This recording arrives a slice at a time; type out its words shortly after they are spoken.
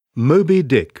Moby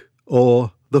Dick,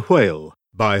 or The Whale,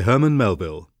 by Herman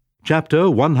Melville. Chapter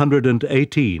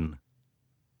 118.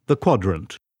 The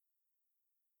Quadrant.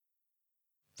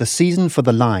 The season for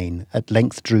the line at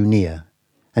length drew near,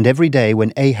 and every day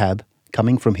when Ahab,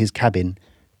 coming from his cabin,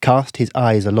 cast his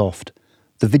eyes aloft,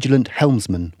 the vigilant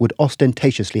helmsman would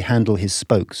ostentatiously handle his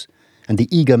spokes, and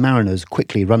the eager mariners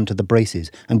quickly run to the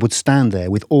braces, and would stand there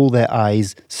with all their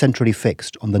eyes centrally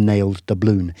fixed on the nailed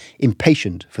doubloon,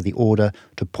 impatient for the order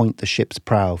to point the ship's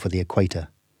prow for the equator.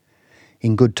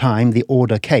 In good time the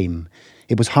order came.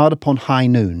 It was hard upon high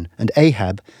noon, and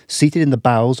Ahab, seated in the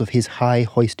bows of his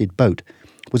high-hoisted boat,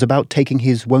 was about taking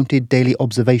his wonted daily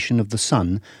observation of the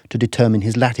sun to determine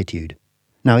his latitude.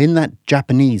 Now in that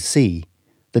Japanese sea,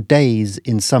 the days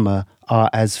in summer are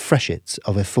as freshets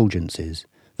of effulgences.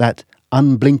 That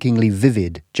unblinkingly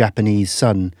vivid Japanese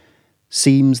sun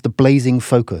seems the blazing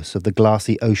focus of the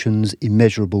glassy ocean's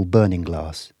immeasurable burning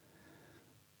glass.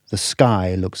 The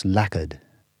sky looks lacquered.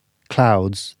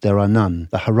 Clouds there are none.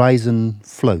 The horizon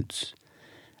floats.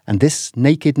 And this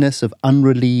nakedness of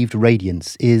unrelieved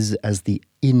radiance is as the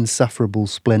insufferable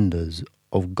splendours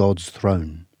of God's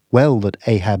throne. Well that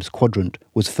Ahab's quadrant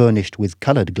was furnished with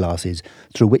coloured glasses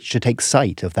through which to take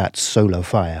sight of that solar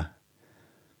fire.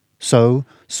 So,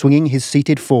 swinging his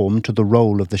seated form to the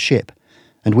roll of the ship,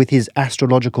 and with his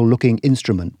astrological-looking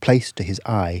instrument placed to his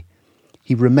eye,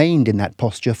 he remained in that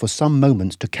posture for some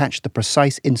moments to catch the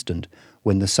precise instant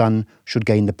when the sun should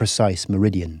gain the precise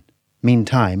meridian.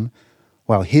 Meantime,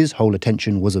 while his whole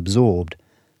attention was absorbed,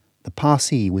 the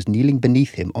Parsee was kneeling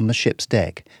beneath him on the ship's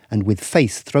deck, and with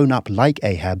face thrown up like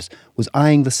Ahab's, was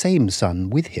eyeing the same sun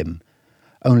with him,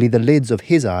 only the lids of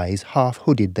his eyes half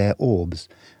hooded their orbs,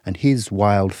 and his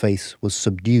wild face was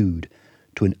subdued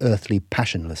to an earthly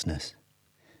passionlessness.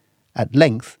 At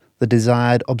length the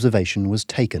desired observation was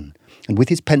taken, and with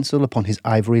his pencil upon his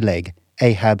ivory leg,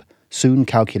 Ahab soon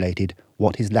calculated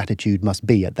what his latitude must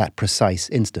be at that precise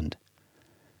instant.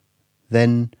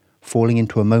 Then, falling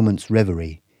into a moment's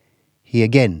reverie, he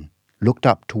again looked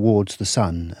up towards the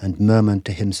sun and murmured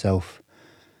to himself,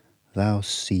 "Thou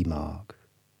sea mark,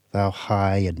 thou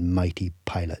high and mighty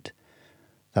pilot,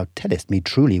 thou tellest me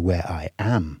truly where I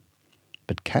am,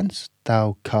 but canst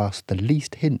thou cast the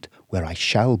least hint where I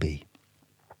shall be?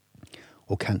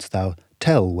 Or canst thou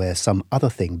tell where some other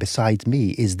thing besides me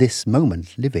is this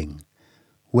moment living?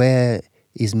 Where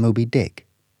is Moby Dick?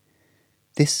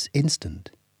 This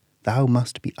instant thou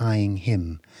must be eyeing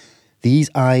him. These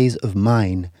eyes of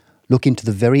mine look into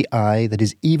the very eye that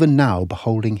is even now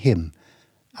beholding him.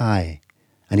 Aye,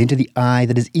 and into the eye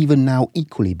that is even now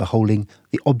equally beholding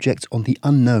the objects on the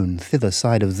unknown thither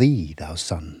side of thee, thou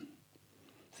sun."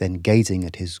 Then gazing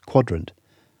at his quadrant,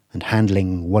 and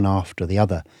handling one after the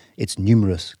other its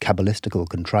numerous cabalistical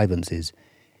contrivances,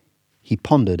 he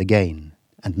pondered again,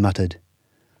 and muttered,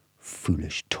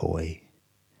 "Foolish toy,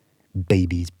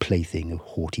 baby's plaything of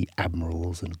haughty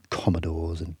admirals and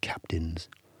commodores and captains.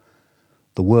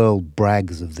 The world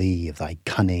brags of thee, of thy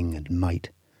cunning and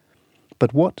might.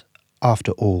 But what,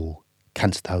 after all,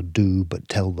 canst thou do but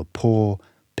tell the poor,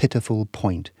 pitiful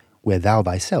point where thou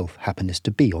thyself happenest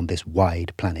to be on this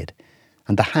wide planet,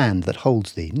 and the hand that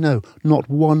holds thee, no, not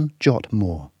one jot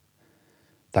more?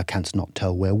 Thou canst not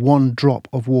tell where one drop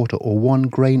of water or one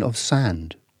grain of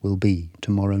sand will be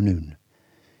tomorrow noon.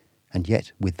 And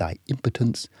yet with thy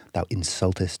impotence thou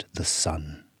insultest the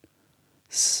sun.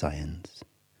 Science!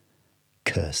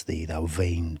 Curse thee, thou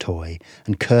vain toy,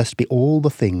 and cursed be all the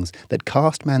things that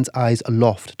cast man's eyes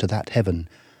aloft to that heaven,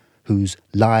 whose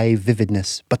live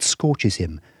vividness but scorches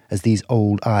him, as these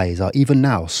old eyes are even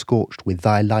now scorched with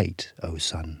thy light, O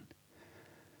sun.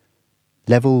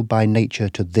 Level by nature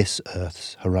to this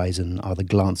earth's horizon are the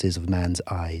glances of man's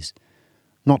eyes,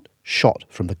 not shot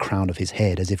from the crown of his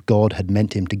head as if God had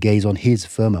meant him to gaze on his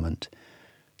firmament.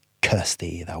 Curse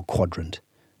thee, thou quadrant,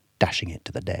 dashing it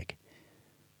to the deck.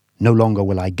 No longer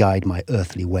will I guide my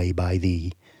earthly way by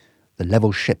thee. The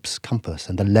level ship's compass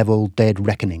and the level dead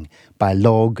reckoning, by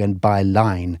log and by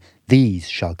line, these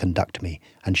shall conduct me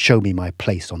and show me my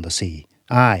place on the sea.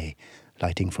 Aye,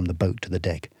 lighting from the boat to the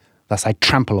deck. Thus I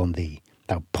trample on thee,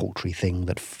 thou paltry thing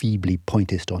that feebly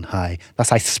pointest on high.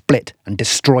 Thus I split and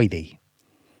destroy thee."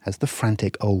 As the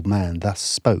frantic old man thus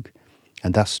spoke,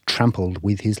 and thus trampled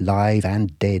with his live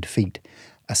and dead feet,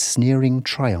 a sneering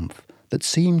triumph that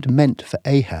seemed meant for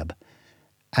Ahab,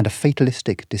 and a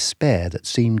fatalistic despair that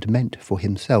seemed meant for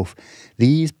himself,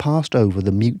 these passed over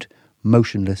the mute,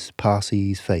 motionless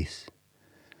Parsee's face.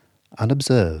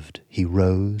 Unobserved, he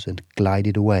rose and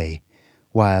glided away,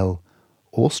 while,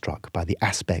 awestruck by the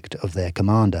aspect of their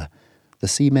commander, the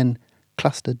seamen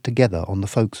clustered together on the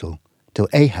forecastle, till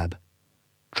Ahab,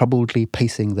 troubledly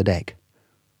pacing the deck,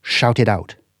 shouted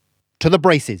out, "To the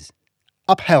braces!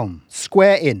 Up helm!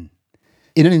 Square in!"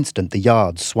 In an instant the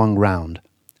yards swung round,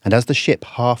 and as the ship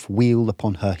half wheeled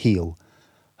upon her heel,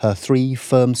 her 3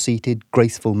 firm-seated,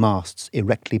 graceful masts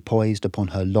erectly poised upon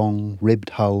her long,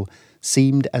 ribbed hull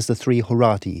seemed as the 3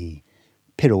 Horatii,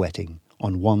 pirouetting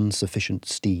on one sufficient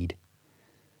steed.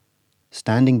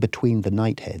 Standing between the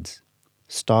knightheads,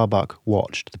 Starbuck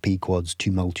watched the Pequod's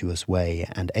tumultuous way,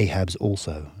 and Ahab's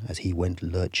also, as he went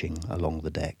lurching along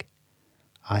the deck.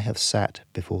 I have sat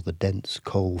before the dense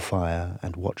coal fire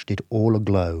and watched it all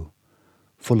aglow,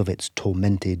 full of its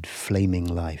tormented, flaming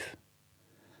life.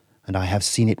 And I have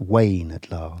seen it wane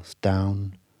at last,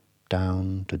 down,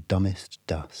 down to dumbest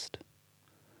dust.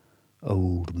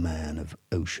 Old man of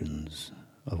oceans,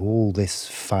 of all this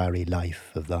fiery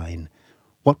life of thine,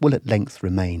 what will at length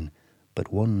remain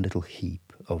but one little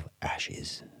heap of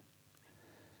ashes?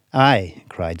 "Aye,"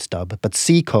 cried Stubb, "but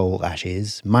sea-coal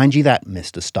ashes. Mind ye that,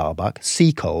 Mr. Starbuck.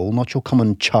 Sea-coal, not your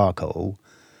common charcoal."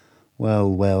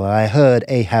 Well, well, I heard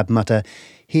Ahab mutter,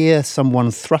 "Here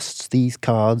someone thrusts these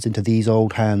cards into these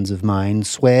old hands of mine,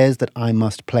 swears that I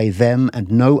must play them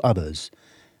and no others.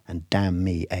 And damn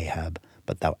me, Ahab,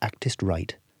 but thou actest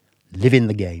right. Live in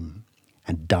the game,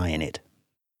 and die in it."